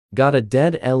Got a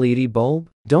dead LED bulb?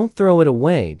 Don't throw it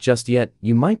away just yet,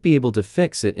 you might be able to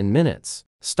fix it in minutes.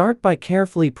 Start by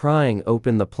carefully prying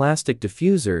open the plastic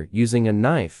diffuser using a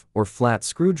knife or flat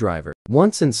screwdriver.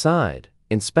 Once inside,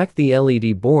 inspect the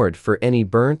LED board for any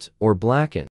burnt or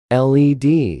blackened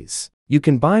LEDs. You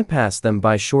can bypass them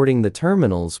by shorting the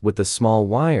terminals with a small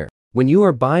wire. When you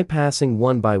are bypassing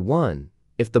one by one,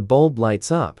 if the bulb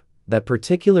lights up, that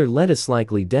particular LED is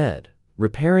likely dead.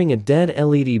 Repairing a dead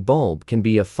LED bulb can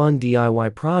be a fun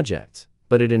DIY project,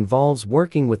 but it involves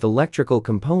working with electrical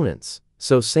components,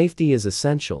 so safety is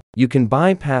essential. You can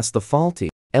bypass the faulty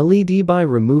LED by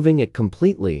removing it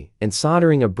completely and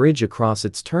soldering a bridge across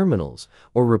its terminals,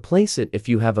 or replace it if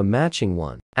you have a matching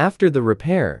one. After the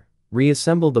repair,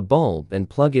 reassemble the bulb and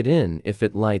plug it in if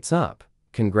it lights up.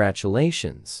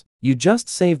 Congratulations! You just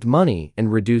saved money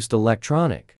and reduced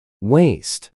electronic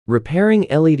waste. Repairing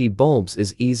LED bulbs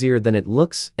is easier than it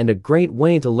looks and a great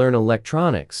way to learn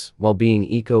electronics while being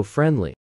eco-friendly.